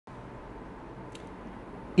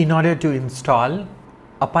In order to install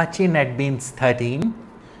Apache NetBeans 13,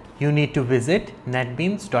 you need to visit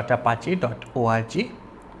netbeans.apache.org.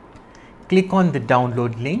 Click on the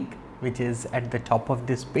download link, which is at the top of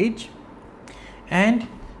this page, and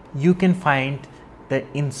you can find the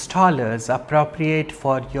installers appropriate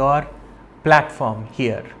for your platform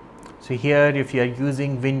here. So here, if you are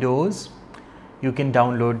using Windows, you can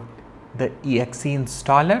download the exe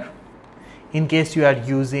installer. In case you are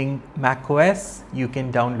using macOS, you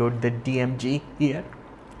can download the DMG here,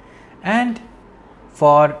 and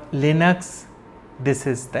for Linux, this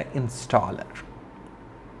is the installer.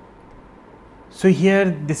 So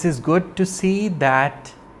here, this is good to see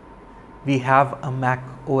that we have a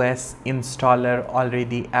macOS installer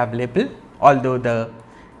already available, although the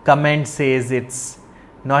comment says it's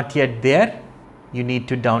not yet there. You need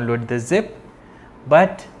to download the zip,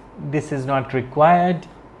 but this is not required.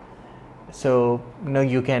 So now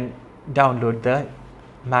you can download the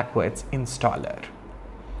macOS installer.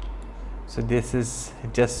 So this is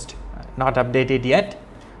just not updated yet,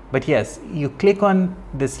 but yes, you click on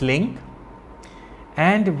this link,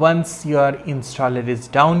 and once your installer is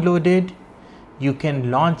downloaded, you can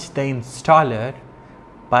launch the installer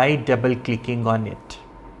by double clicking on it.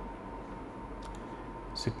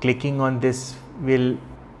 So clicking on this will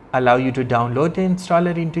allow you to download the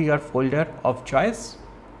installer into your folder of choice.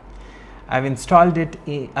 I've installed it,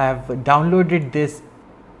 I've downloaded this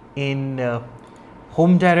in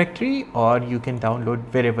home directory, or you can download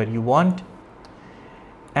wherever you want.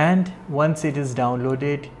 And once it is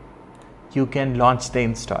downloaded, you can launch the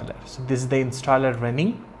installer. So this is the installer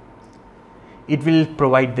running. It will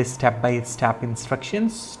provide the step-by-step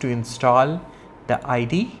instructions to install the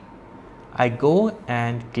IDE. I go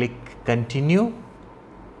and click continue.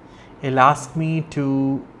 It'll ask me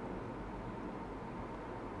to,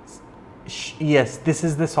 yes, this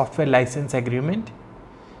is the software license agreement.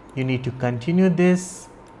 You need to continue this.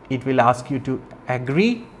 It will ask you to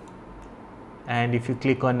agree, and if you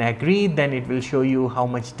click on agree, then it will show you how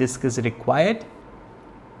much disk is required,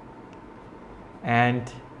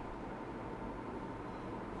 and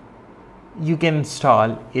you can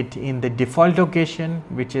install it in the default location,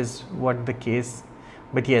 which is what the case.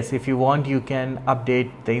 But yes, if you want, you can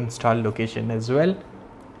update the install location as well.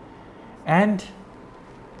 And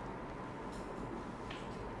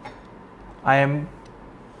I am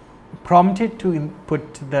prompted to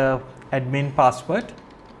input the admin password.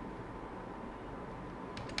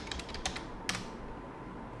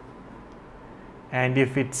 And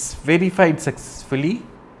if it's verified successfully,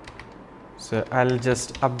 so I'll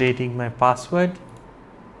just updating my password,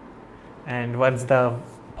 and once the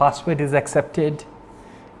password is accepted,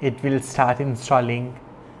 it will start installing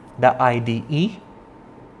the IDE,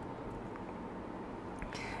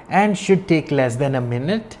 and should take less than a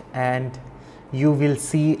minute, and you will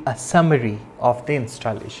see a summary of the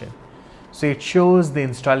installation. So it shows the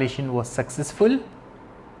installation was successful,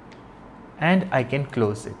 and I can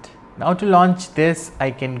close it. Now to launch this, I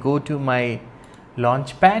can go to my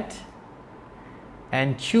launchpad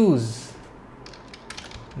and choose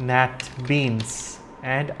NetBeans,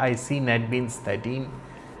 and I see NetBeans 13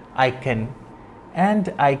 icon,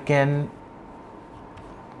 and I can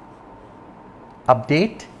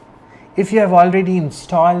update. If you have already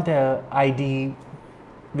installed the IDE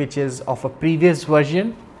which is of a previous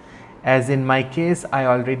version, as in my case I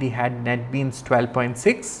already had NetBeans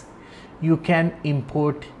 12.6, you can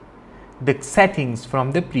import the settings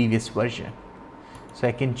from the previous version. So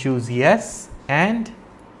I can choose yes, and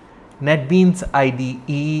NetBeans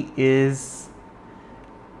IDE is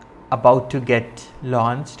about to get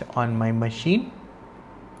launched on my machine.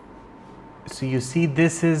 So you see,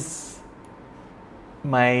 this is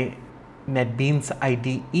my NetBeans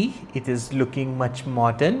IDE. It is looking much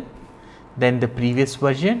modern than the previous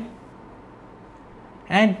version,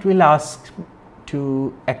 and it will ask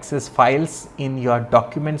to access files in your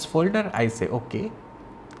documents folder. I say okay,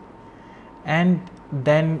 and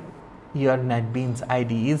then your NetBeans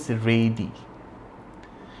IDE is ready.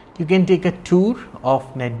 You can take a tour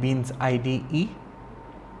of NetBeans IDE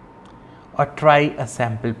or try a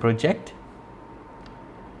sample project,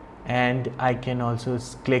 and I can also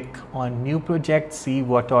click on new project, see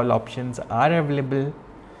what all options are available.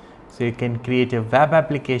 So you can create a web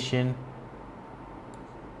application,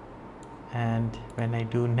 and when I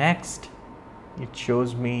do next, it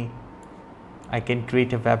shows me I can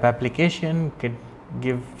create a web application, can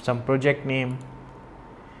give some project name,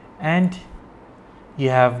 and you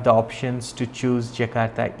have the options to choose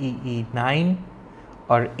Jakarta EE9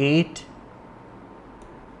 or 8.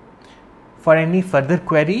 For any further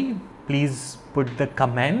query, please put the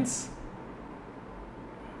comments